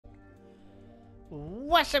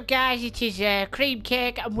What's up, guys? It is Cream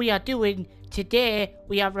Cake, and we are doing doing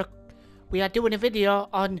a video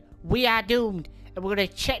on We Are Doomed, and we're gonna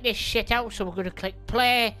check this shit out. So we're gonna click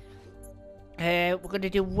play. We're gonna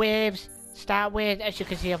do waves. Start with. As you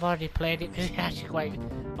can see, I've already played it because it's actually quite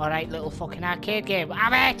alright little fucking arcade game.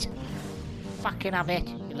 Have it! Fucking have it!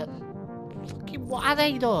 You look. Fucking what are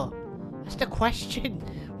they though? That's the question.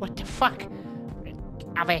 What the fuck?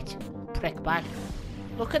 Have it, prick bag.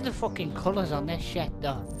 Look at the fucking colours on this shit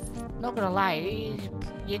though. Not gonna lie,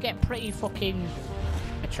 you get pretty fucking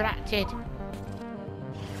attracted.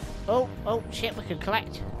 Oh shit, we can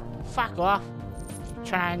collect. Fuck off.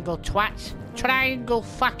 Triangle twats. Triangle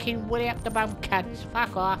fucking way up the bum cunts.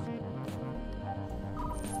 Fuck off.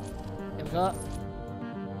 There we go.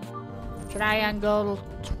 Triangle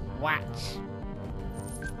twats.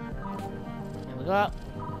 There we go.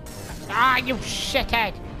 Ah, you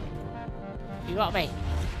shithead. You got me.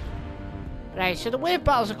 Right, so the wave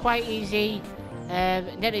battles are quite easy.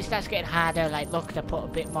 Then it starts getting harder. Like, look, they put a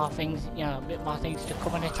bit more things, you know, a bit more things to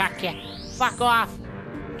come and attack you. Fuck off.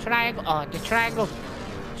 Triangle. Oh, the triangle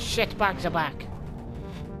shitbags are back.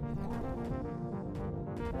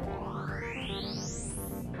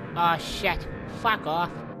 Oh, shit. Fuck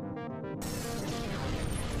off.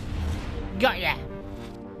 Got ya.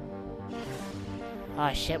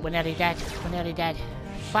 Oh, shit, we're nearly dead. We're nearly dead.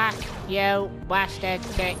 Fuck you, bastard,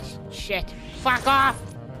 tits, shit. Fuck off!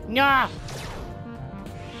 No!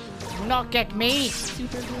 Not get me!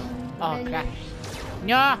 Oh, crap.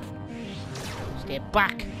 No! Stay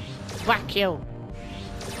back. Back you.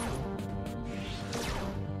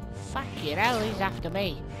 Fuck you, hell, he's after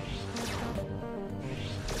me.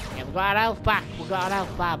 Yeah, we got our health back. We got our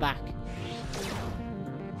health bar back.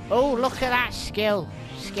 Oh, look at that skill.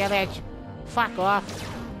 Skill edge. Fuck off.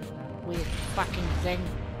 Weird fucking thing.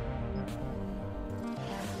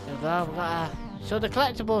 There we go, we got so the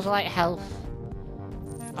collectibles are like health.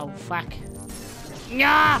 Oh fuck.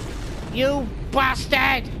 No! You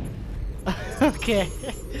bastard! Okay.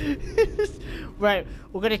 Right,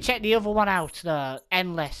 we're gonna check the other one out, the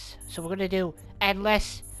endless. So we're gonna do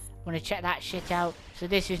endless. We're gonna check that shit out. So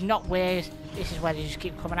this is not waves, this is where they just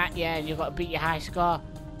keep coming at you and you've got to beat your high score.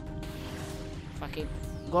 Fucking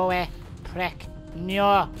go away, prick.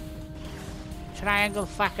 No! Triangle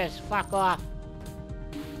fuckers, fuck off.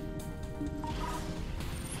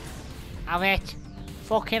 Have it.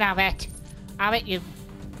 Fucking have it. Have it, you.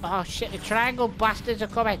 Oh shit, the triangle bastards are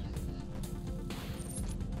coming.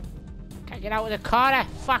 Can't get out of the corner.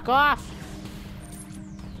 Fuck off.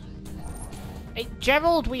 Hey,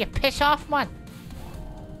 Gerald, will you piss off, man?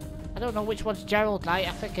 I don't know which one's Gerald, like.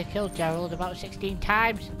 I think I killed Gerald about 16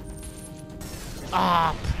 times.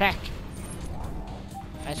 Oh, prick.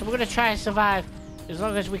 Right, so we're gonna try and survive as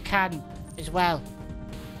long as we can as well.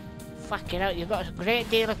 Fucking hell, you've got a great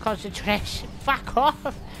deal of concentration. Fuck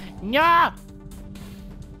off! No!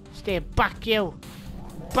 Stay back, you.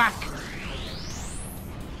 Back.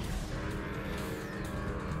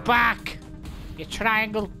 Back. You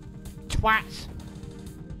triangle twats.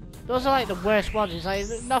 Those are like the worst ones. It's like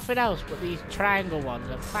nothing else but these triangle ones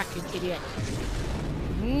are fucking idiots.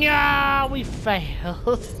 No, we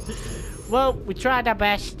failed. Well, we tried our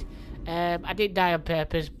best. I didn't die on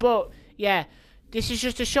purpose, but yeah, this is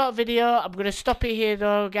just a short video. I'm gonna stop it here,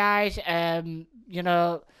 though, guys. You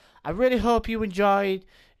know, I really hope you enjoyed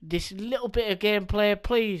this little bit of gameplay.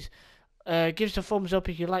 Please, give us a thumbs up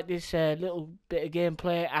if you like this little bit of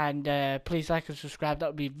gameplay, and please like and subscribe.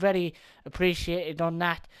 That would be very appreciated on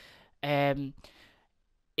that. In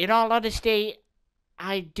all honesty,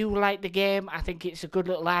 I do like the game. I think it's a good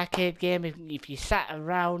little arcade game. If you sat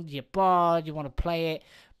around, you're bored, you want to play it.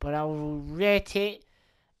 But I will rate it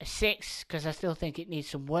a 6 because I still think it needs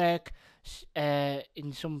some work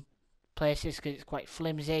in some places because it's quite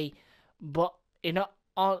flimsy. But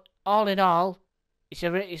all in all,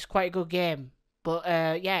 it's quite a good game. But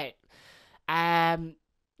yeah,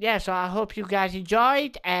 yeah. So I hope you guys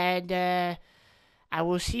enjoyed, and I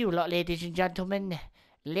will see you lot, ladies and gentlemen,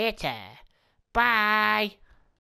 later. Bye.